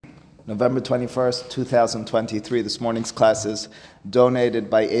November 21st, 2023. This morning's class is donated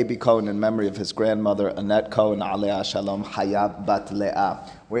by A.B. Cohen in memory of his grandmother, Annette Cohen, Alea Shalom, Hayab Bat Leah.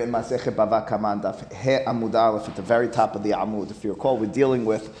 We're in Masechet Bava Kama, Daf He Amud Aleph, at the very top of the Amud. If you recall, we're dealing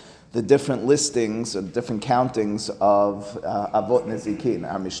with the different listings, or different countings of Avot Nezikin.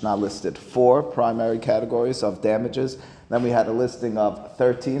 Our Mishnah listed 4 primary categories of damages. Then we had a listing of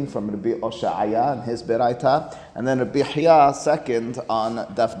 13 from Rabbi Osha'aya and his Beraita. And then Rabbi Hiya, second, on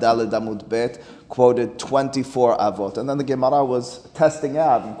Daf Daled Amud Bet, quoted 24 Avot. And then the Gemara was testing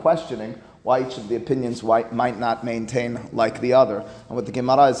out and questioning why each of the opinions might not maintain like the other. And what the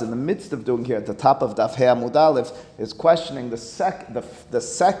Gemara is in the midst of doing here at the top of Daf He Amud Aleph is questioning the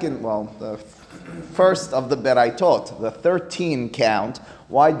first of the Beraitot, the 13 count.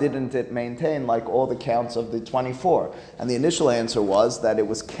 Why didn't it maintain like all the counts of the 24? And the initial answer was that it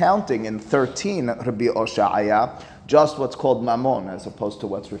was counting in 13, Rabbi Osha'aya, just what's called mamon, as opposed to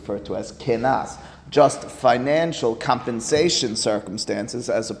what's referred to as kenas, just financial compensation circumstances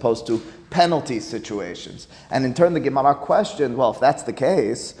as opposed to penalty situations. And in turn, the Gemara questioned, well, if that's the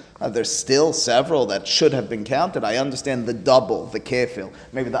case, there's still several that should have been counted. I understand the double, the kefil,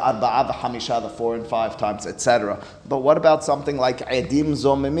 maybe the arba'a, the hamisha, the 4 and 5 times, etc. But what about something like edim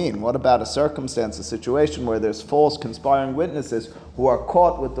zomimin? What about a circumstance, a situation where there's false conspiring witnesses who are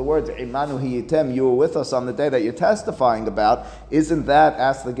caught with the words, imanu hiyitem, you were with us on the day that you're testifying about? Isn't that,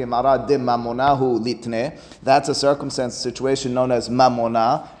 asked the Gemara, de mamonahu litne? That's a circumstance, a situation known as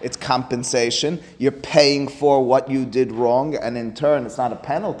mamona. It's compensation. You're paying for what you did wrong, and in turn, it's not a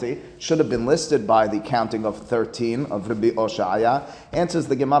penalty. Should have been listed by the counting of 13 of Rabbi Osha'aya. Answers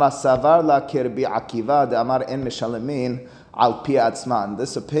the Gemara, Savar la kirbi akiva de amar en mishalemin al pi atzman.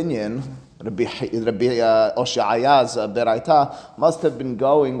 This opinion, Rabbi Osha'aya's Beraita, must have been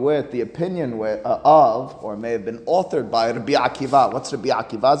going with the opinion of, or may have been authored by Rabbi Akiva. What's Rabbi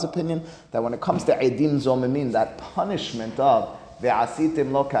Akiva's opinion? That when it comes to edim zomimin, that punishment of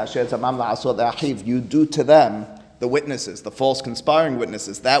ve'asitim lo kasher zamam la'asod achiv, you do to them, the witnesses, the false conspiring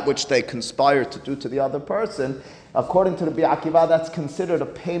witnesses, that which they conspire to do to the other person, according to Rabbi Akiva, that's considered a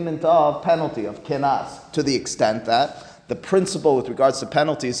payment of penalty, of kenas, to the extent that the principle with regards to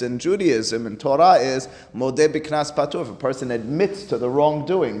penalties in Judaism and Torah is modeh b'knas patur. If a person admits to the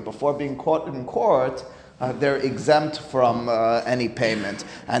wrongdoing before being caught in court, they're exempt from any payment.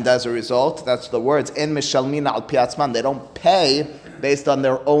 And as a result, that's the words, en mishalmin al pi atzman. They don't pay based on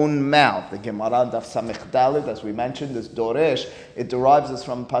their own mouth. The Gemara Daf Samech Daled, as we mentioned, is Doresh. It derives this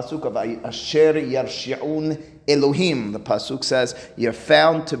from pasuk of Asher Yarshi'un Elohim. The pasuk says, you're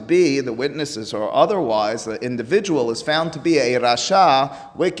found to be, the witnesses or otherwise, the individual is found to be a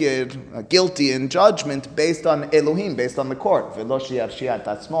rasha, wicked, guilty in judgment based on Elohim, based on the court. And not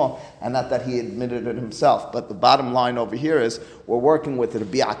that he admitted it himself. But the bottom line over here is, we're working with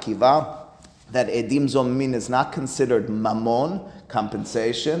Rabbi Akiva, that edim zomin is not considered mamon,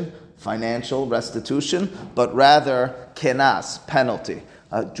 compensation, financial restitution, but rather kenas, penalty.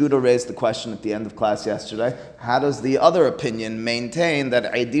 Judah raised the question at the end of class yesterday, how does the other opinion maintain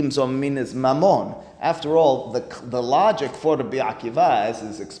that edim zomin is mamon? After all, the logic for Rabbi Akiva, as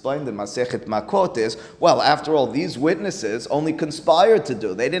is explained in Masechet Makot, is, well, after all, these witnesses only conspired to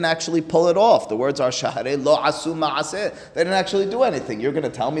do. They didn't actually pull it off. The words are shaharei lo asu ma'aseh. They didn't actually do anything. You're going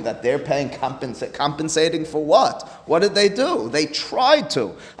to tell me that they're paying compensating for what? What did they do? They tried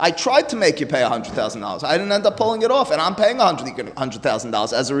to. I tried to make you pay $100,000. I didn't end up pulling it off, and I'm paying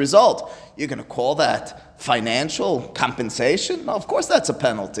 $100,000 as a result. You're going to call that financial compensation? No, of course that's a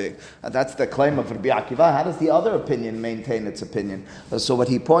penalty. That's the claim of Rabbi Akiva. How does the other opinion maintain its opinion? So what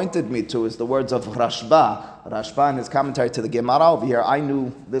he pointed me to is the words of Rashba. Rashba in his commentary to the Gemara over here, I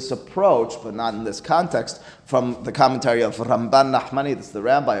knew this approach, but not in this context, from the commentary of Ramban Nachmani, that's the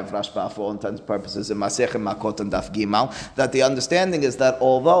rabbi of Rashba for all intents and purposes, in Masechet Makot and Daf Gimal, that the understanding is that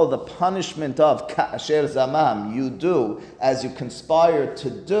although the punishment of Ka'asher Zamam, you do as you conspire to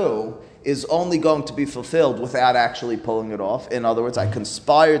do, is only going to be fulfilled without actually pulling it off. In other words, I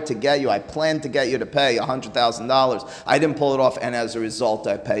conspired to get you, I planned to get you to pay $100,000. I didn't pull it off, and as a result,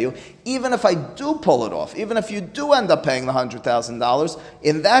 I pay you. Even if I do pull it off, even if you do end up paying the $100,000,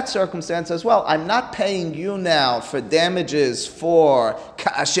 in that circumstance as well, I'm not paying you now for damages for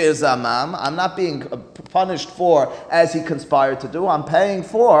ka'asher zamam. I'm not being punished for as he conspired to do. I'm paying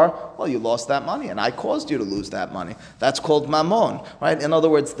for, well, you lost that money, and I caused you to lose that money. That's called mamon, right? In other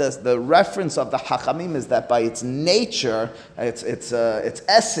words, the reference of the Hachamim is that by its nature, its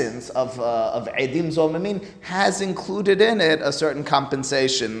essence of edim zomimin has included in it a certain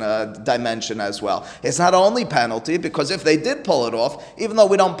compensation dimension as well. It's not only penalty, because if they did pull it off, even though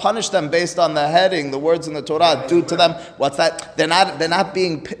we don't punish them based on the heading, the words in the Torah, do to them, what's that? They're not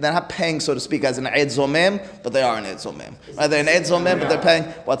not paying, so to speak, as an Eid Zomem, but they are an Eid Zomem. Right? They're an Eid Zomem, but they're paying,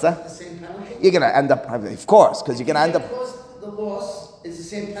 what's that? The same penalty? You're going to end up, of course, because you're going to end up... The loss is the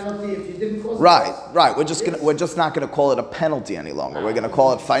same penalty if you didn't cause the Right. loss. We're just not going to call it a penalty any longer. We're going to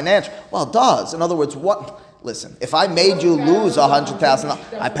call it financial. Well, it does. In other words, listen, if I made you lose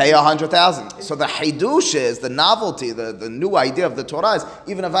 $100,000, I pay $100,000. So the hidush is, the novelty, the new idea of the Torah is,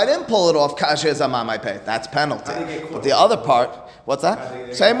 even if I didn't pull it off, kasher zamam I pay. That's penalty. But the other part, what's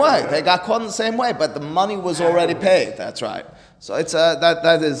that? Same way. They got caught in the same way, but the money was already paid. That's right. So it's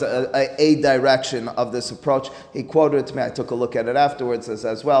that is a direction of this approach. He quoted it to me. I took a look at it afterwards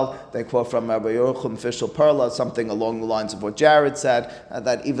as well. They quote from Rabbi Yerucham Fischel Perla, something along the lines of what Jared said,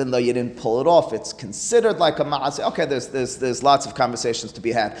 that even though you didn't pull it off, it's considered like a ma'aseh. Okay, there's lots of conversations to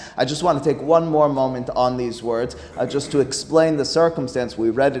be had. I just want to take one more moment on these words, just to explain the circumstance. We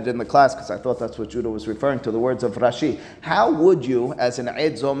read it in the class because I thought that's what Judah was referring to, the words of Rashi. How would you, as an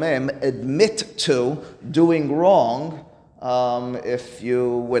Eid Zomem, admit to doing wrong if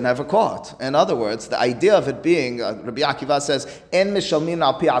you were never caught? In other words, the idea of it being, Rabbi Akiva says, "En mishalmin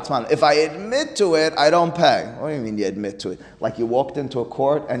al pi atzman." If I admit to it, I don't pay. What do you mean you admit to it? Like you walked into a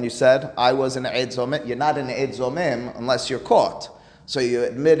court and you said, "I was an Eid Zomem." You're not an Eid Zomem unless you're caught. So you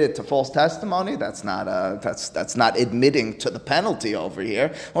admitted to false testimony. That's not admitting to the penalty over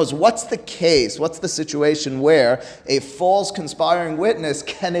here. What's the case? What's the situation where a false conspiring witness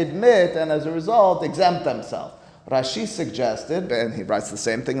can admit and as a result exempt themselves? Rashi suggested, and he writes the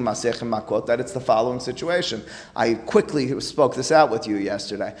same thing in Masechet Makot, that it's the following situation. I quickly spoke this out with you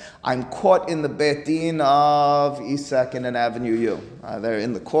yesterday. I'm caught in the Beit Din of East 2nd and Avenue U. They're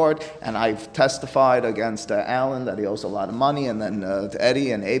in the court, and I've testified against Alan that he owes a lot of money, and then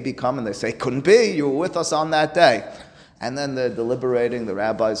Eddie and Abi come and they say, couldn't be, you were with us on that day. And then they're deliberating, the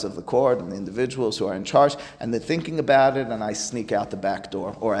rabbis of the court and the individuals who are in charge, and they're thinking about it, and I sneak out the back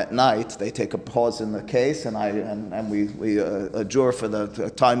door. Or at night, they take a pause in the case, and we adjourn for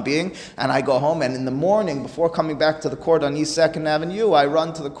the time being, and I go home, and in the morning, before coming back to the court on East 2nd Avenue, I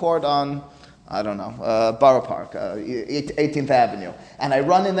run to the court on, Borough Park, 18th Avenue. And I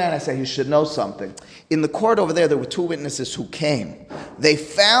run in there and I say, you should know something. In the court over there were two witnesses who came. They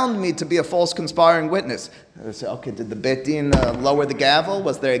found me to be a false conspiring witness. They say, okay, did the Beit Din lower the gavel?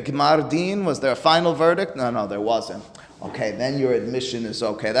 Was there a Gemar Din? Was there a final verdict? No, there wasn't. Okay, then your admission is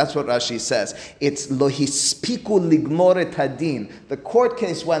okay. That's what Rashi says. It's lo hispiku ligmoret hadin. The court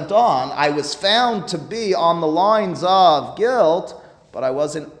case went on. I was found to be on the lines of guilt, but I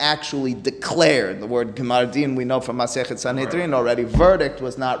wasn't actually declared. The word Gemar Din, we know from Masechet Sanhedrin already, verdict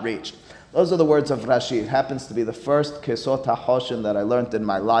was not reached. Those are the words of Rashi. It happens to be the first Kesot HaHoshen that I learned in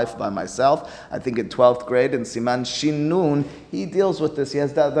my life by myself. I think in 12th grade in Siman Shin Nun, he deals with this. He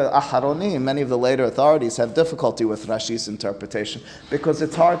has the Aharonim. Many of the later authorities have difficulty with Rashi's interpretation because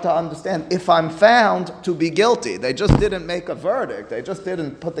it's hard to understand. If I'm found to be guilty, they just didn't make a verdict. They just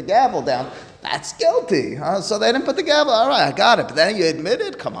didn't put the gavel down. That's guilty. So they didn't put the gavel. All right, I got it. But then you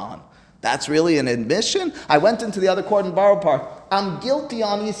admitted? Come on. That's really an admission? I went into the other court in Borough Park. I'm guilty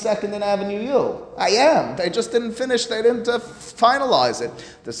on East 2nd and Avenue U. I am. They just didn't finish. They didn't finalize it.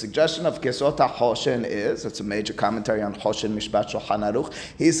 The suggestion of Kesot HaHoshen is, it's a major commentary on Hoshen Mishpat Shulchan Aruch.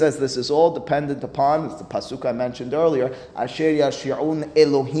 He says this is all dependent upon, it's the pasuk I mentioned earlier, Asher Yashi'un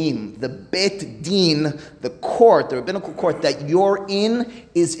Elohim, the Beit Din, the court, the rabbinical court that you're in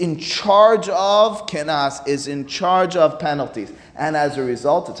is in charge of kenas, is in charge of penalties. And as a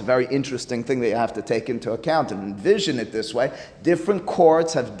result, it's a very interesting thing that you have to take into account and envision it this way. Different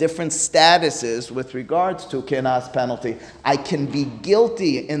courts have different statuses with regards to kenas penalty. I can be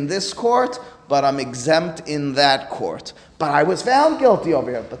guilty in this court, but I'm exempt in that court. But I was found guilty over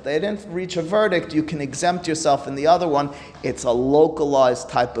here, but they didn't reach a verdict. You can exempt yourself in the other one. It's a localized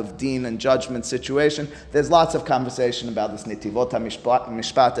type of deen and judgment situation. There's lots of conversation about this nitivot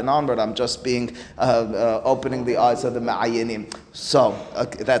mishpat and onward. I'm just opening the eyes of the ma'ayinim. So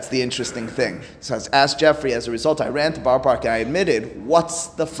that's the interesting thing. So ask Jeffrey. As a result, I ran to Borough Park and I admitted, what's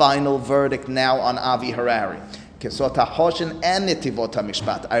the final verdict now on Avi Harari? Kesot HaHoshen and Nitivot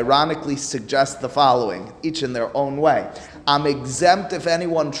HaMishpat ironically suggest the following, each in their own way. I'm exempt if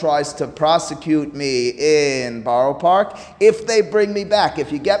anyone tries to prosecute me in Borough Park. If they bring me back,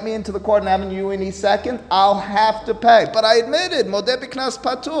 if you get me into the court and Avenue in East 2nd, I'll have to pay. But I admitted, Modeh B'Knas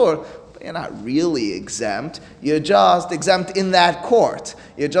Patur. You're not really exempt. You're just exempt in that court.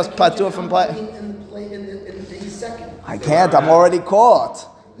 You're just patur from play. In East 2nd. I can't. I'm already caught.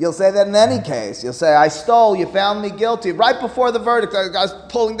 You'll say that in any case. You'll say, I stole, you found me guilty. Right before the verdict, I was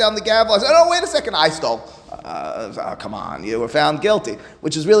pulling down the gavel. I said, oh, wait a second, I stole. Come on, you were found guilty,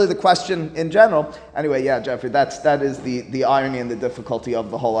 which is really the question in general. Anyway, yeah, Jeffrey, that is the irony and the difficulty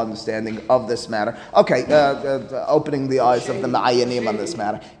of the whole understanding of this matter. Okay, opening the eyes of the Ma'ayanim on this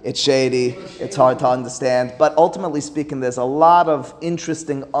matter. It's shady, it's hard to understand, but ultimately speaking, there's a lot of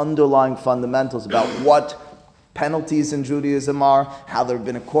interesting underlying fundamentals about what penalties in Judaism are, how there have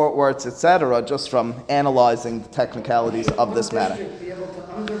been court words, etc., just from analyzing the technicalities of this matter.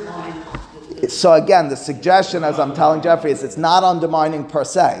 So again, the suggestion, as I'm telling Jeffrey, is it's not undermining per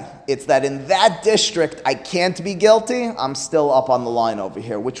se. It's that in that district, I can't be guilty. I'm still up on the line over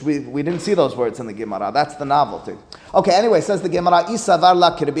here, which we didn't see those words in the Gemara. That's the novelty. Okay, anyway, says the Gemara, Isavar la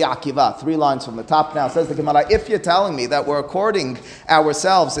Rabbi Akiva. 3 lines from the top now. Says the Gemara, if you're telling me that we're according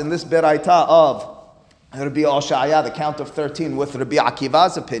ourselves in this beraita of Rabbi Oshaya, the count of 13, with Rabbi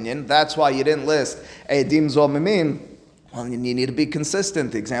Akiva's opinion, that's why you didn't list Eidim Zomimim. Well, you need to be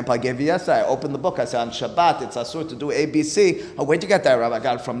consistent. The example I gave you yesterday, I opened the book, I said on Shabbat, it's asur to do ABC. Oh, where'd you get that, Rabbi? I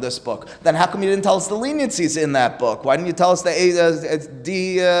got it from this book. Then how come you didn't tell us the leniencies in that book? Why didn't you tell us the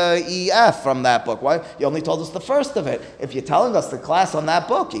D, E, F from that book? Why? You only told us the first of it. If you're telling us the class on that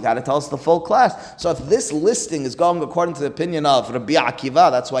book, you got to tell us the full class. So if this listing is going according to the opinion of Rabbi Akiva,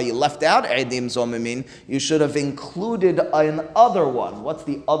 that's why you left out Eidim Zomimin, you should have included an other one. What's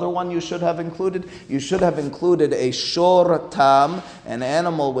the other one you should have included? You should have included a shor tam, an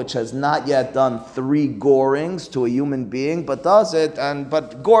animal which has not yet done 3 gorings to a human being, but does it,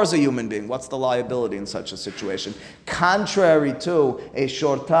 but gores a human being. What's the liability in such a situation? Contrary to a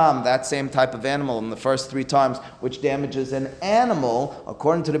shor tam, that same type of animal in the first 3 times, which damages an animal,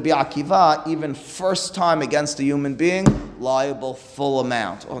 according to the Rabbi Akiva, even first time against a human being, liable full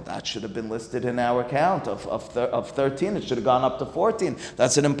amount. Oh, that should have been listed in our count of 13. It should have gone up to 14.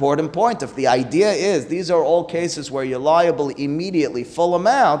 That's an important point. If the idea is these are all cases where you're liable immediately full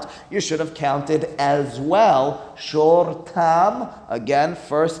amount, you should have counted as well shor tam, again,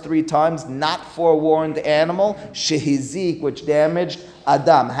 first 3 times, not forewarned animal, shehizik, which damaged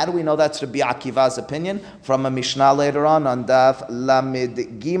Adam. How do we know that's Rabbi Akiva's opinion? From a Mishnah later on Daf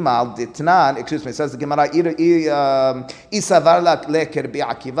Lamid Gimal Ditnan, it says the Gemara, Isavar lek Rabbi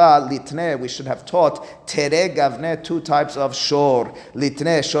Akiva, litne, we should have taught tere gavne, 2 types of shor.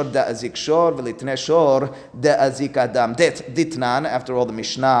 Litne shor da'azik shor, litne shor da'azik Adam. Ditnan, after all the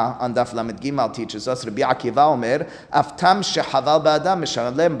Mishnah on Daf Lamid Gimal teaches us, Rabbi Akiva Omer, Aftam shehaval ba'adam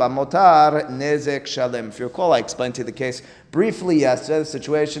mishalem ba'motar nezek shalem. If you recall, I explained to you the case briefly yesterday. The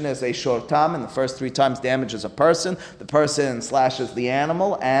situation is a shor tam, and the first 3 times damages a person. The person slashes the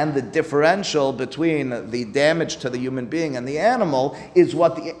animal, and the differential between the damage to the human being and the animal is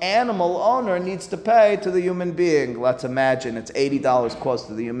what the animal owner needs to pay to the human being. Let's imagine it's $80 cost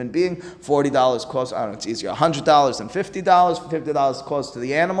to the human being, $40 cost, I don't know, it's easier, $100 and $50, $50 cost to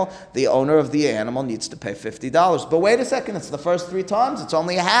the animal. The owner of the animal needs to pay $50. But wait a second, it's the first 3 times, it's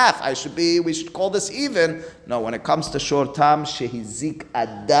only half. We should call this even. No, when it comes to shor tam shehizik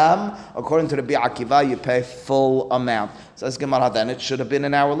Adam, according to Rabbi Akiva, you pay full amount. Says Gemara, then it should have been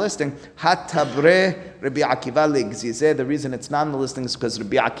in our listing. Hatabre Rabbi Akiva ligzizeh. The reason it's not in the listing is because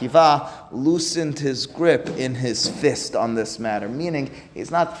Rabbi Akiva loosened his grip in his fist on this matter, meaning he's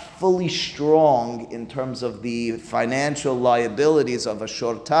not fully strong in terms of the financial liabilities of a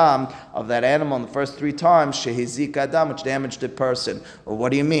shor tam, of that animal in the first 3 times, shehizik Adam, which damaged a person. Well,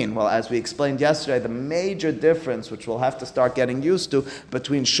 what do you mean? Well, as we explained yesterday, the major difference, which we'll have to start getting used to,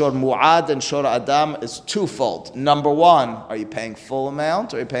 between shor mu'ad and shor adam is twofold. Number 1, are you paying full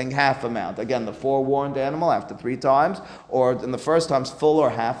amount or are you paying half amount? Again, the forewarned animal after 3 times, or in the first times full or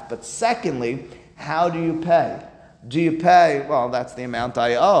half. But secondly, how do you pay? Do you pay, well, that's the amount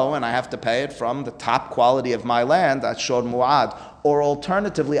I owe, and I have to pay it from the top quality of my land, that's shor mu'ad. Or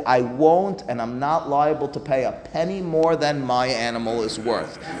alternatively, I won't, and I'm not liable to pay a penny more than my animal is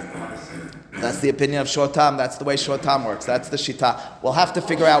worth. That's the opinion of shor tam. That's the way shor tam works. That's the shita. We'll have to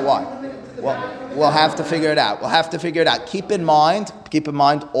figure out why. We'll have to figure it out. Keep in mind,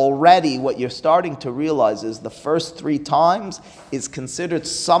 already what you're starting to realize is the first 3 times is considered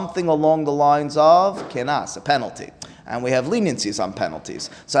something along the lines of kenas, a penalty. And we have leniencies on penalties.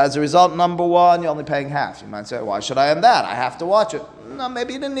 So as a result, number 1, you're only paying half. You might say, why should I end that? I have to watch it. No,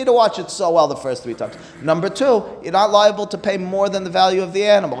 maybe you didn't need to watch it so well the first 3 times. Number 2, you're not liable to pay more than the value of the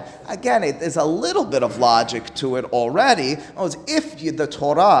animal. Again, there's a little bit of logic to it already. If the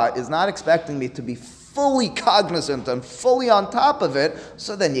Torah is not expecting me to be fully cognizant and fully on top of it,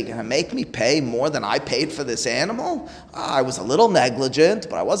 so then you're going to make me pay more than I paid for this animal? I was a little negligent,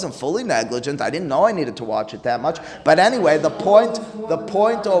 but I wasn't fully negligent. I didn't know I needed to watch it that much. But anyway, the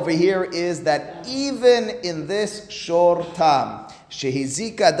point over here is that even in this shor tam,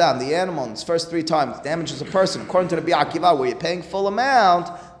 Shehizik Adam, the animal, in its first 3 times, damages a person, according to the Rabbi Akiva, where you're paying full amount,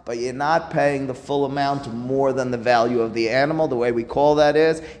 but you're not paying the full amount more than the value of the animal. The way we call that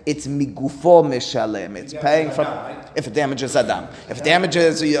is, it's migufo mishalem. It's paying from, if it damages Adam. If it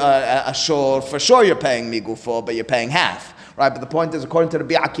damages a shor, for sure you're paying migufo, but you're paying half. Right, but the point is, according to the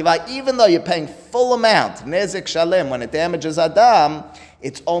Rabbi Akiva, even though you're paying full amount, nezek shalem, when it damages Adam,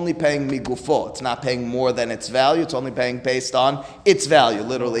 it's only paying migufo. It's not paying more than its value. It's only paying based on its value,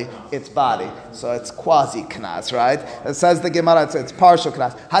 literally, its body. So it's quasi-knas, right? It says the Gemara, it's partial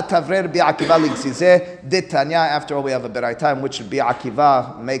knas. Hatavre Rabbi Akiva ligzizeh, ditanya, after all we have a beraita in which Rabbi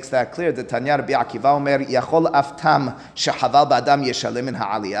Akiva makes that clear. Ditanya Rabbi Akiva omer, yachol aftam shehaval ba'adam yeshalem min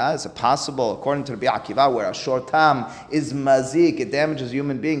ha'aliyah. Is it possible, according to Rabbi Akiva, where a short tam is mazik, it damages a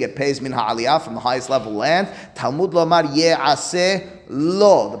human being, it pays min ha'aliyah from the highest level land? Talmud lomar ye'aseh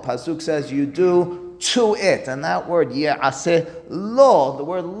lo, the pasuk says you do to it, and that word ye'aseh lo, the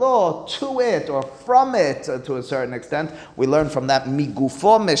word lo, to it or from it to a certain extent, we learn from that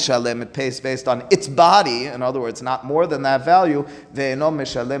migufo mishalem, it pays based on its body, in other words, not more than that value. Ve'eno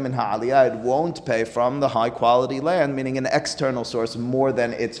mishalem in ha'aliyah, it won't pay from the high quality land, meaning an external source, more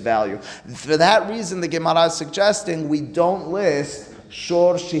than its value. For that reason, the Gemara is suggesting we don't list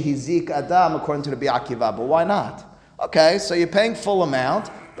shor shehizik adam according to the Rabbi Akiva, but why not? Okay, so you're paying full amount,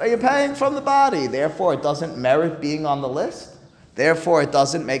 but you're paying from the body. Therefore, it doesn't merit being on the list. Therefore, it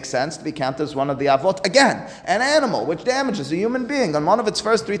doesn't make sense to be counted as one of the avot. Again, an animal which damages a human being on one of its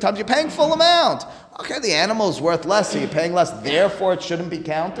first 3 times, you're paying full amount. Okay, the animal is worth less, so you're paying less. Therefore, it shouldn't be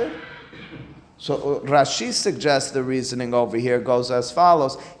counted. So Rashi suggests the reasoning over here goes as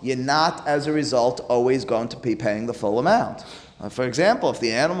follows. You're not, as a result, always going to be paying the full amount. For example, if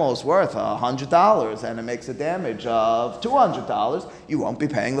the animal is worth $100 and it makes a damage of $200, you won't be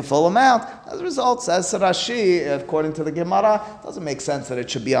paying the full amount. As a result, says Rashi, according to the Gemara, it doesn't make sense that it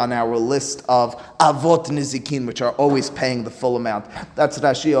should be on our list of avot nizikin, which are always paying the full amount. That's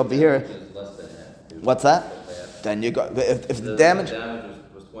Rashi over here. What's that? Then you go. If the damage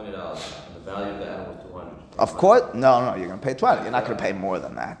was $20 and the value of the animal was $200. Of course, no, you're going to pay $20. You're not going to pay more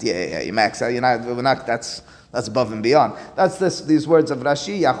than that. Yeah, you max out. We're not. That's above and beyond. That's these words of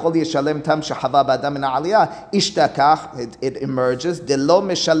Rashi. Yachol yeshalem tam shehava b'adam min ha'aliyah ishtakach. It emerges. Delo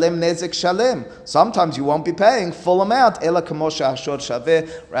mishalem nezek shalem. Sometimes you won't be paying full amount. Ela kamo shehashor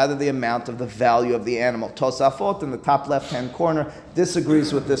shaveh. Rather the amount of the value of the animal. Tosafot in the top left-hand corner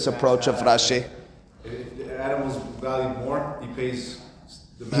disagrees with this approach of Rashi. If the animal's valued more, he pays.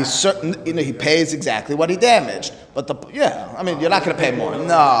 He's certain, he pays exactly what he damaged. But you're not going to pay more.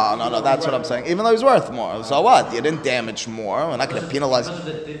 No, that's what I'm saying. Even though he's worth more. So what? You didn't damage more. We're not going to penalize. Because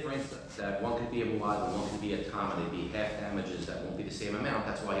of the difference that one could be a muad and one could be a tam, and they'd be half damages that won't be the same amount,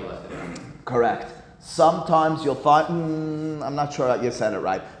 that's why he left it out. Correct. Sometimes you'll find, I'm not sure that you said it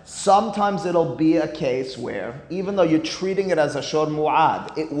right. Sometimes it'll be a case where, even though you're treating it as a shor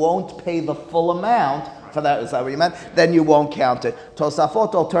mu'ad, it won't pay the full amount for that. Is that what you meant? Then you won't count it.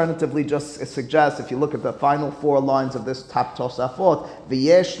 Tosafot alternatively just suggests, if you look at the final 4 lines of this top Tosafot,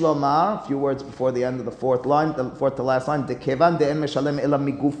 v'yesh lomar, a few words before the end of the 4th line, the 4th to last line, dekevan de'en meshalem ela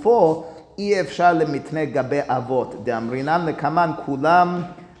migufo, אי-אפשר למתנה גבי אבות, דאמרינן לקמן כולם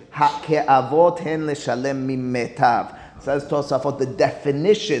כאבות הן לשלם ממיטב. Says Tosafot, the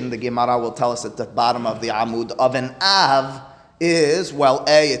definition, the Gemara will tell us at the bottom of the Amud, of an Av is, well,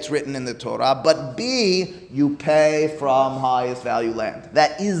 A, it's written in the Torah, but B, you pay from highest value land.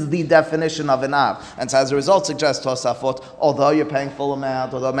 That is the definition of an Av. And so as a result, suggests Tosafot, although you're paying full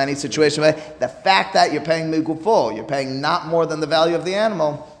amount, although many situations, the fact that you're paying migufo, you're paying not more than the value of the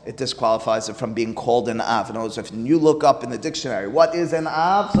animal, it disqualifies it from being called an Av. In other words, if you look up in the dictionary, what is an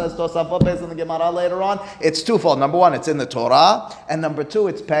Av, says Tosafot based on the Gemara later on, it's twofold. Number 1, it's in the Torah, and number 2,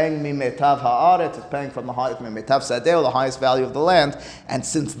 it's paying mimetav ha'aretz, it's paying from the highest mimetav sadeh, the highest value of the land. And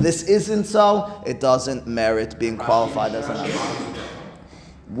since this isn't so, it doesn't merit being qualified as an Av.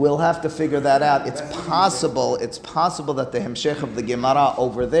 We'll have to figure that out. It's possible that the Hemshech of the Gemara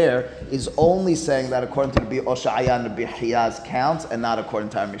over there is only saying that according to the Oshaya and the Bihiyaz counts and not according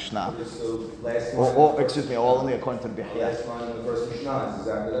to our Mishnah. Only according to the Bihiyaz. Last line of the first Mishnah is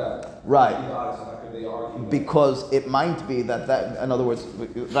exactly that. Right. Because it might be that, in other words,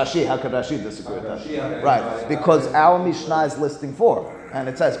 Rashi, how could Rashi disagree with that? Right. Because our Mishnah is listing 4. And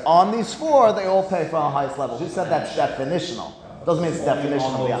it says, on these 4, they all pay from the highest level. Who said that's definitional? Doesn't mean it's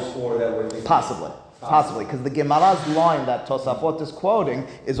definition of the Possibly, because the Gemara's line that Tosafot is quoting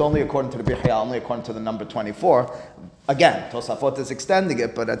is only according to the Bihya, only according to the number 24. Again, Tosafot is extending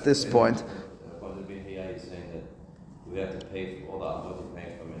it, but at this point... According to the Bihya, he's saying that we have to pay for all the avot we're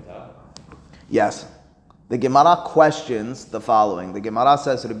paying from Mitav. Yes. The Gemara questions the following. The Gemara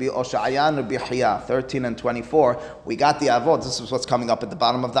says, Rabbi Oshaya and Rabbi Hiya, 13 and 24. We got the avot. This is what's coming up at the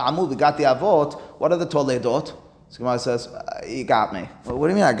bottom of the Amud. We got the avot. What are the toledot? The Gemara says, you got me. Well, what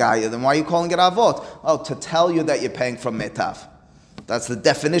do you mean I got you? Then why are you calling it avot? Oh, to tell you that you're paying from metav. That's the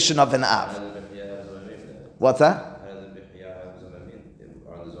definition of an av. What's that?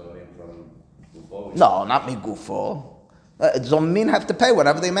 No, not migufo. Zomin have to pay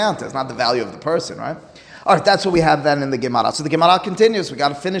whatever the amount is, not the value of the person, right? All right, that's what we have then in the Gemara. So the Gemara continues. We got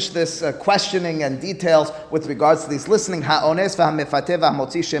to finish this questioning and details with regards to these listening. Ha'ones v'ha'mefateh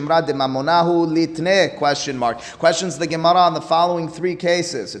v'ha'motzi shemra demamonahu litne, question mark. Questions the Gemara on the following three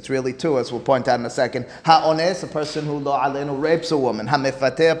cases. It's really two, as we'll point out in a second. Ha'ones, a person who lo aleinu rapes a woman.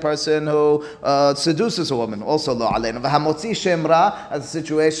 Ha'mefateh, a person who seduces a woman, also lo aleinu. V'ha'motzi shemra, as a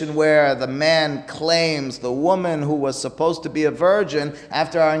situation where the man claims the woman who was supposed to be a virgin,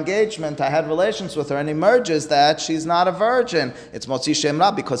 after our engagement, I had relations with her, and emerges that she's not a virgin. It's Motzi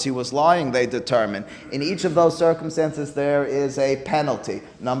Shemra because he was lying, they determine. In each of those circumstances, there is a penalty.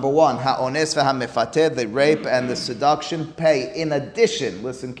 Number one, ha'ones v'ha'mefateh, the rape and the seduction pay. In addition,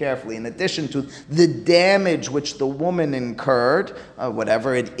 listen carefully, in addition to the damage which the woman incurred,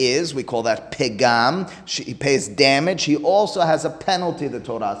 whatever it is, we call that pigam, he pays damage. He also has a penalty, the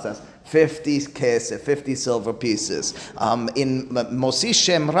Torah says. 50 kesef, 50 silver pieces. In Mosi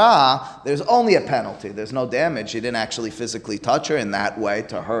Shemra, there's only a penalty. There's no damage. You didn't actually physically touch her in that way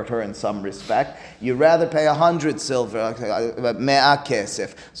to hurt her in some respect. You rather pay 100 silver, me'a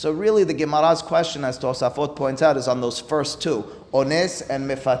kesef. So really the Gemara's question, as Tosafot points out, is on those first two. Ones and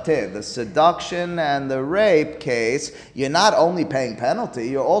mefateh, the seduction and the rape case, you're not only paying penalty,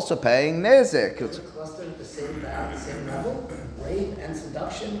 you're also paying nezik. It's clustered at the same level. Rape and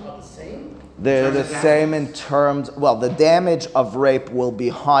seduction are the same? They're the same in terms, well, the damage of rape will be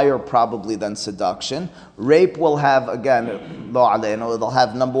higher probably than seduction. Rape will have, again, lo aleinu, it'll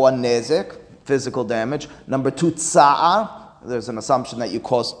have number one, nezik, physical damage. Number two, tsa'ar. There's an assumption that you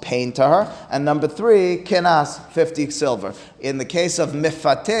caused pain to her. And number three, kenas, 50 silver. In the case of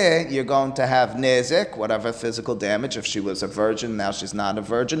mifateh, you're going to have nezik, whatever physical damage. If she was a virgin, now she's not a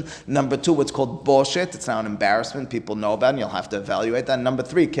virgin. Number two, what's called bullshit. It's now an embarrassment. People know about it, and you'll have to evaluate that. Number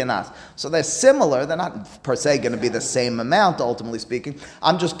three, kenas. So they're similar. They're not per se going to be the same amount, ultimately speaking.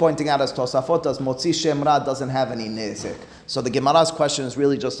 I'm just pointing out, as Tosafot does, Motzi Shemra doesn't have any nezik. So the Gemara's question is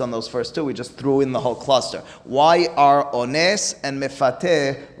really just on those first two. We just threw in the whole cluster. Why are ones and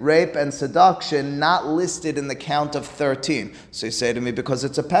mefateh, rape and seduction, not listed in the count of 13? So you say to me, because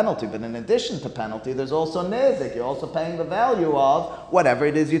it's a penalty. But in addition to penalty, there's also nezik. You're also paying the value of whatever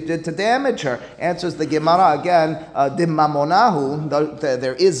it is you did to damage her. Answers the Gemara again, dimamonahu,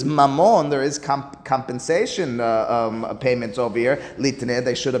 there is mamon, there is compensation payments over here. Litne,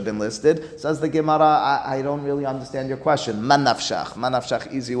 they should have been listed. Says the Gemara, I don't really understand your question. Manafshach.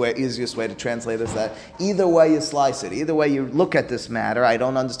 Manafshach, easiest way to translate is that either way you slice it, either way you look at this matter, I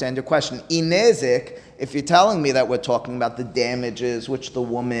don't understand your question. Inezik, if you're telling me that we're talking about the damages which the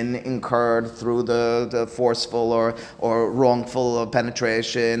woman incurred through the forceful or wrongful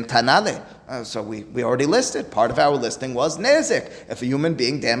penetration, tanale. So we already listed. Part of our listing was nezik. If a human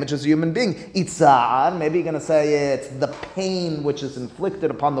being damages a human being, itza'an, maybe you're going to say it's the pain which is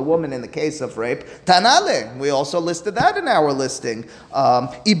inflicted upon the woman in the case of rape. Tanale, we also listed that in our listing.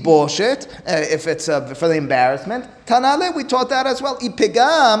 Iboshet, if it's for the embarrassment. Tanale, we taught that as well.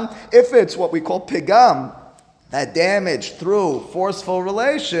 Ipigam, if it's what we call pigam, that damage through forceful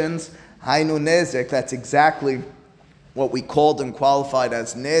relations, hainu nezik, that's exactly what we called and qualified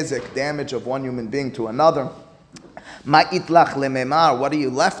as nezik, damage of one human being to another. Ma'itlach lememar, what are you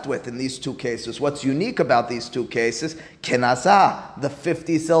left with in these two cases? What's unique about these two cases? Kenasa, the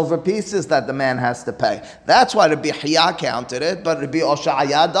 50 silver pieces that the man has to pay. That's why Rabbi Hiya counted it, but Rabbi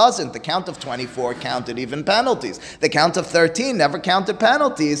Oshaya doesn't. The count of 24 counted even penalties. The count of 13 never counted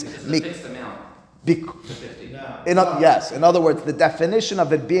penalties. It's a fixed amount. The 50. Yes, in other words, the definition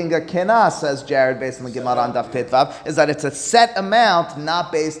of it being a kenas, says Jared, based on the Gemara on Daf Tetvav, is that it's a set amount,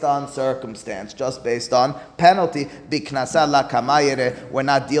 not based on circumstance, just based on penalty. Biknasa la kamayere, we're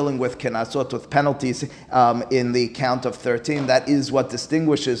not dealing with kenasot, with penalties in the count of 13. That is what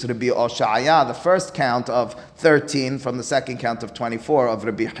distinguishes Rabbi Oshaya, the first count of 13 from the second count of 24 of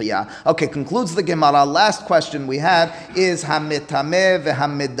Rabbi Hiya. Okay, concludes the Gemara. Last question we had is hamitame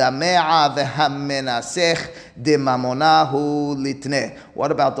v'hamidamea v'hamenasech Dimamonahu litne.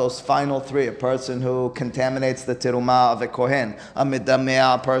 What about those final three? A person who contaminates the terumah of a kohen, a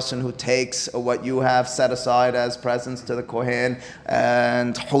midamea, a person who takes what you have set aside as presents to the kohen,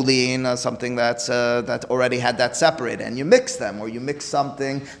 and hulin, something that's that already had that separated, and you mix them, or you mix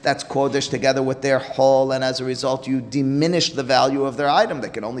something that's kodesh together with their hol, and as a result you diminish the value of their item. They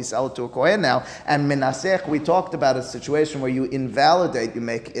can only sell it to a kohen now. And menasech, we talked about a situation where you invalidate, you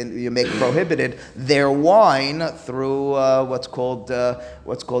make prohibited their wine through what's called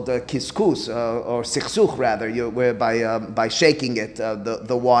kiskus or sichsuch rather, where by shaking it,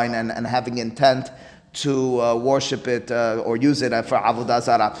 the wine and having intent to worship it or use it for avodah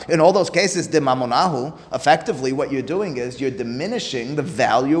zarah. In all those cases, dimamonahu, effectively what you're doing is you're diminishing the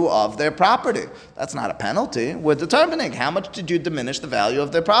value of their property. That's not a penalty. We're determining how much did you diminish the value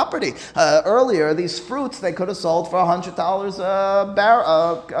of their property. Earlier, these fruits they could have sold for $100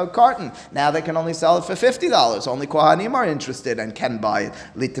 a carton. Now they can only sell it for $50. Only kohanim are interested and can buy it.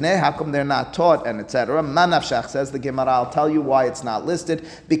 Litneh, how come they're not taught, and etc. Manafshach, says the Gemara, I'll tell you why it's not listed,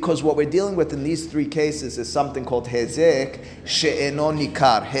 because what we're dealing with in these three cases is something called hezek she'eno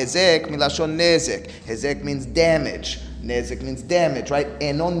nikar. Hezek milashon nezek. Hezek means damage. Nezek means damage, right?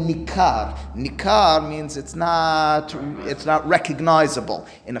 Enon nikar. Nikar means it's not recognizable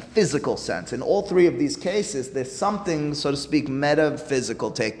in a physical sense. In all three of these cases, there's something, so to speak,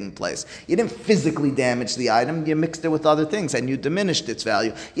 metaphysical taking place. You didn't physically damage the item, you mixed it with other things and you diminished its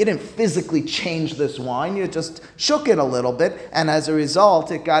value. You didn't physically change this wine, you just shook it a little bit, and as a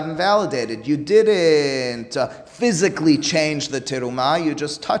result, it got invalidated. You didn't physically change the terumah, you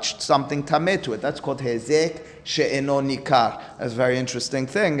just touched something tameh to it. That's called hezek she'eno nikar. That's a very interesting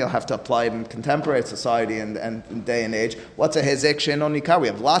thing. You'll have to apply it in contemporary society and day and age. What's a hezek she'eno nikar? We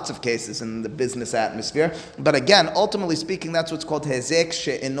have lots of cases in the business atmosphere. But again, ultimately speaking, that's what's called hezek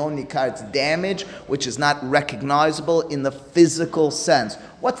she'eno nikar. It's damage which is not recognizable in the physical sense.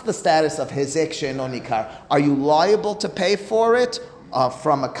 What's the status of hezek she'eno nikar? Are you liable to pay for it?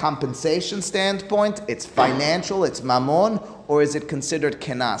 From a compensation standpoint, it's financial, it's mammon, or is it considered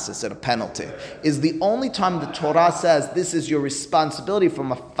kenas? Is it a penalty? Is the only time the Torah says this is your responsibility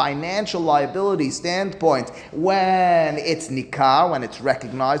from a financial liability standpoint when it's nikar, when it's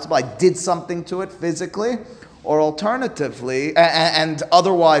recognizable, I did something to it physically, or alternatively, and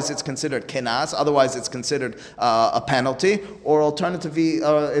otherwise it's considered kenas, otherwise it's considered a penalty, or alternatively,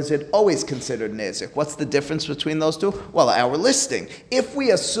 is it always considered nezik? What's the difference between those two? Well, our listing. If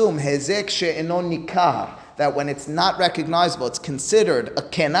we assume hezek she'eno nikar, that when it's not recognizable, it's considered a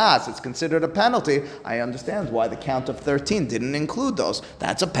kenas, it's considered a penalty, I understand why the count of 13 didn't include those.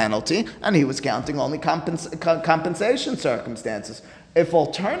 That's a penalty, and he was counting only compensation circumstances. If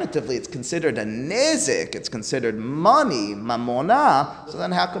alternatively it's considered a nezik, it's considered money, mamona, so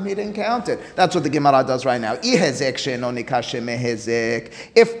then how come he didn't count it? That's what the Gemara does right now. If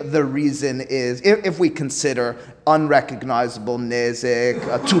the reason is, if we consider unrecognizable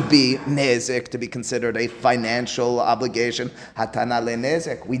nezik to be nezik, to be considered a financial obligation, hatana le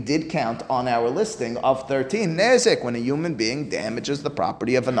nezik, we did count on our listing of 13 nezik when a human being damages the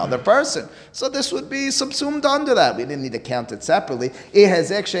property of another person. So this would be subsumed under that. We didn't need to count it separately. If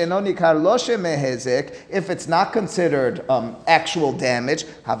it's not considered actual damage,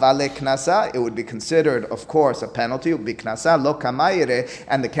 it would be considered, of course, a penalty. It would be knasa lo kamayire,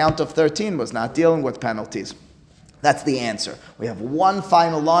 and the count of 13 was not dealing with penalties. That's the answer. We have one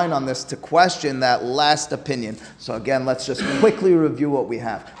final line on this to question that last opinion. So again, let's just quickly review what we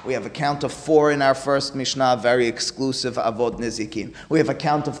have. We have a count of 4 in our first Mishnah, very exclusive avod nezikin. We have a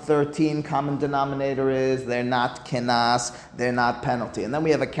count of 13, common denominator is they're not kenas, they're not penalty. And then we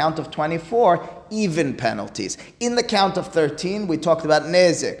have a count of 24, even penalties. In the count of 13, we talked about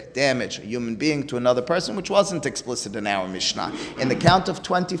nezik, damage, a human being to another person, which wasn't explicit in our Mishnah. In the count of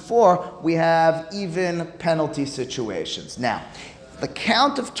 24, we have even penalty situations. Now, the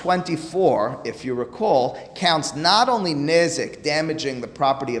count of 24, if you recall, counts not only nezik, damaging the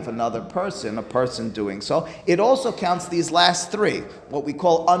property of another person, a person doing so, it also counts these last 3, what we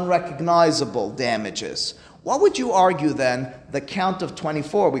call unrecognizable damages. What would you argue then, the count of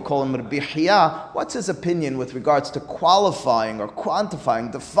 24, we call him Rabbi Hiya, what's his opinion with regards to qualifying or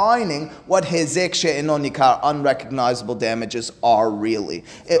quantifying, defining what hezek she'eno nikar, unrecognizable damages are really?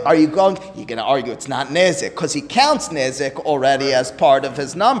 Are you going to argue it's not nezik, because he counts nezik already as part of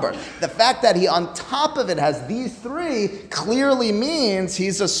his number. The fact that he on top of it has these 3 clearly means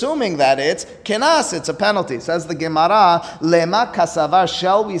he's assuming that it's kenas, it's a penalty. Says the Gemara, lema kasavar,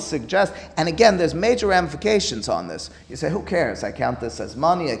 shall we suggest, and again, there's major ramifications on this. You say, who cares? I count this as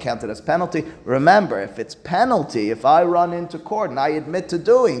money, I count it as penalty. Remember, if it's penalty, if I run into court and I admit to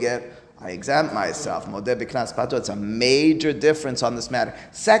doing it, I exempt myself. Modeh b'knas patur. It's a major difference on this matter.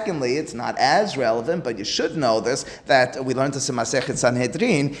 Secondly, it's not as relevant, but you should know this, that we learned this in Masechet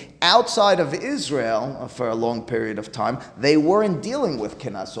Sanhedrin. Outside of Israel, for a long period of time, they weren't dealing with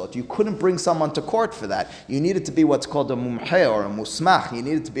kinasot. You couldn't bring someone to court for that. You needed to be what's called a mumhe or a musmach. You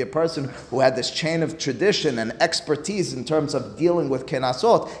needed to be a person who had this chain of tradition and expertise in terms of dealing with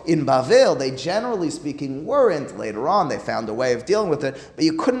kinasot. In Bavel, they generally speaking weren't. Later on, they found a way of dealing with it, but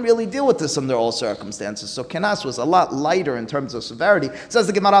you couldn't really deal with this under all circumstances. So kinas was a lot lighter in terms of severity. Says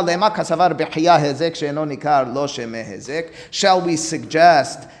the Gemara, shall we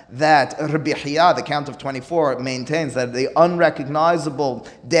suggest that Rabbi Hiya, the count of 24, maintains that the unrecognizable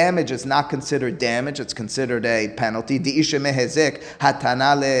damage is not considered damage, it's considered a penalty. Because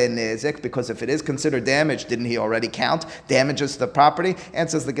if it is considered damage, didn't he already count damages to the property? And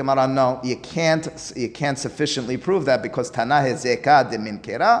says the Gemara, no, you can't sufficiently prove that because Tana hezeka de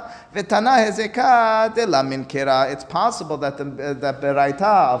minkera, v'Tana hezeka de la minkera. It's possible that the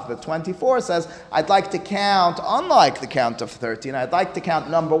Beraita of the 24 says, I'd like to count, unlike the count of 13, I'd like to count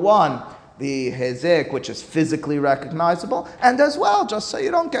number 1, the hezek, which is physically recognizable, and as well, just so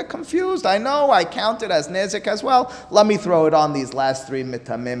you don't get confused, I know I count it as nezek as well, let me throw it on these last 3,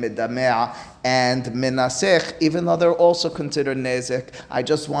 mitameh, midameh, and minasech, even though they're also considered nezek. I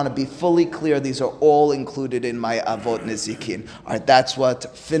just want to be fully clear, these are all included in my avot nezikin. All right, that's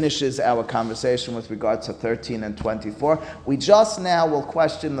what finishes our conversation with regards to 13 and 24. We just now will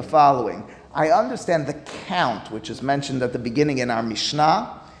question the following. I understand the count, which is mentioned at the beginning in our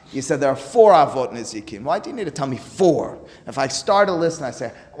Mishnah. You said there are 4 avot nezikin. Why do you need to tell me 4? If I start a list and I say,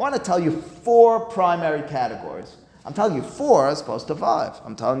 I want to tell you 4 primary categories. I'm telling you 4 as opposed to 5.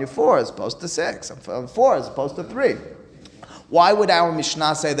 I'm telling you 4 as opposed to 6. I'm telling you 4 as opposed to 3. Why would our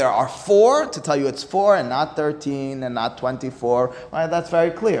Mishnah say there are 4 to tell you it's 4 and not 13 and not 24? Well, that's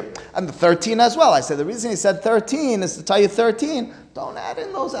very clear. And the 13 as well. I said the reason he said 13 is to tell you 13. Don't add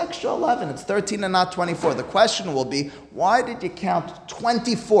in those extra 11. It's 13 and not 24. The question will be, why did you count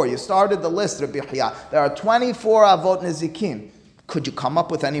 24? You started the list, Rabbi Hiya. There are 24 avot nezikin. Could you come up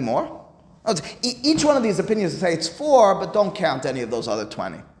with any more? Each one of these opinions say it's 4, but don't count any of those other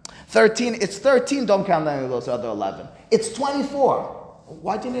 20. 13, it's 13, don't count any of those other 11. It's 24.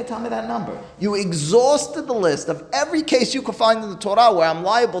 Why didn't you tell me that number? You exhausted the list of every case you could find in the Torah where I'm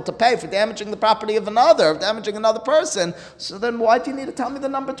liable to pay for damaging the property of another, damaging another person. So then why do you need to tell me the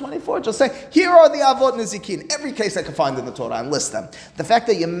number 24? Just say, here are the avot nezikin, every case I could find in the Torah, and list them. The fact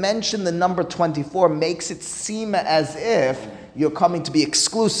that you mention the number 24 makes it seem as if you're coming to be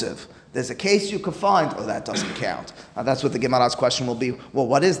exclusive. There's a case you could find, that doesn't count. That's what the Gemara's question will be. Well,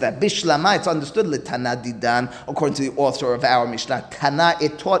 what is that? Bishlama, it's understood, L'tana didan, according to the author of our Mishnah. Tana,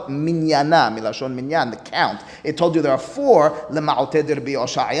 it taught minyana, milashon minyan, the count. It told you there are 4, L'ma'oteh Rabbi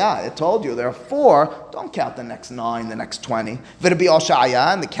Oshaya. It told you there are 4, don't count the next 9, the next 20. Rabbi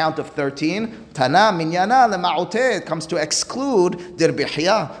Oshaya, and the count of 13, Tana, minyana, L'ma'oteh, it comes to exclude Rabbi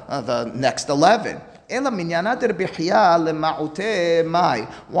Hiya, the next 11. Why is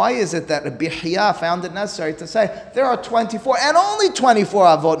it that Rabbi Hiya found it necessary to say there are 24 and only 24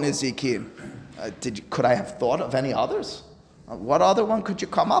 avot nezikin? Could I have thought of any others? What other one could you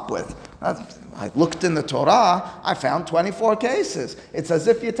come up with? I looked in the Torah, I found 24 cases. It's as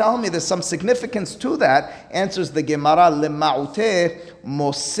if you're telling me there's some significance to that. Answers the Gemara, lema'uteh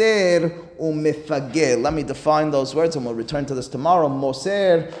moser umifageh. Let me define those words and we'll return to this tomorrow.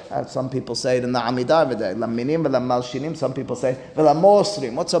 Moser, some people say it in the Amidah, laminim v'lamalshinim, some people say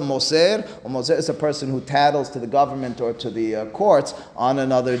v'lamosrim. What's a moser? A moser is a person who tattles to the government or to the courts on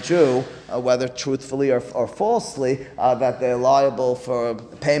another Jew, whether truthfully or falsely, that they're liable for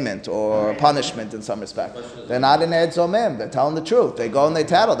payment or punishment in some respect. They're not in Ed Zomim. They're telling the truth. They go and they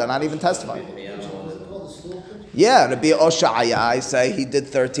tattle. They're not even testifying. Yeah, Rabbi Oshaya, I say he did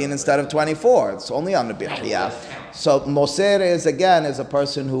 13 instead of 24. It's only on Rabbi Hiya. So Moser is a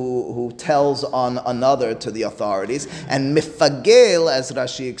person who tells on another to the authorities. And Mifagel, as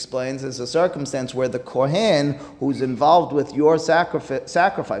Rashi explains, is a circumstance where the Kohen, who's involved with your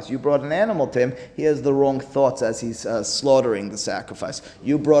sacrifice, you brought an animal to him, he has the wrong thoughts as he's slaughtering the sacrifice.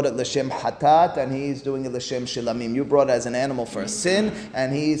 You brought it l'shem hatat, and he's doing it l'shem shilamim. You brought it as an animal for a sin,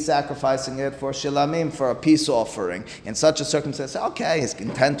 and he's sacrificing it for shilamim, for a peace offering. In such a circumstance, okay, his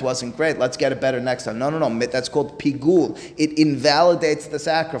intent wasn't great, let's get it better next time. No, that's called pigul. It invalidates the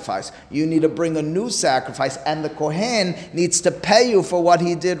sacrifice. You need to bring a new sacrifice, and the Kohen needs to pay you for what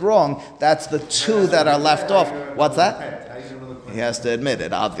he did wrong. That's the two that are left off. What's that? He has to admit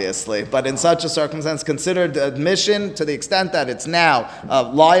it, obviously. But in such a circumstance, considered admission to the extent that it's now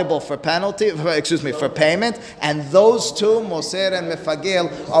liable for for payment. And those two, Moser and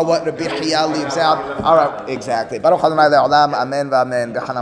Mefagil, are what Rabbi Hiya leaves out. All right, exactly. Baruch Adonai le'olam, amen v'amen.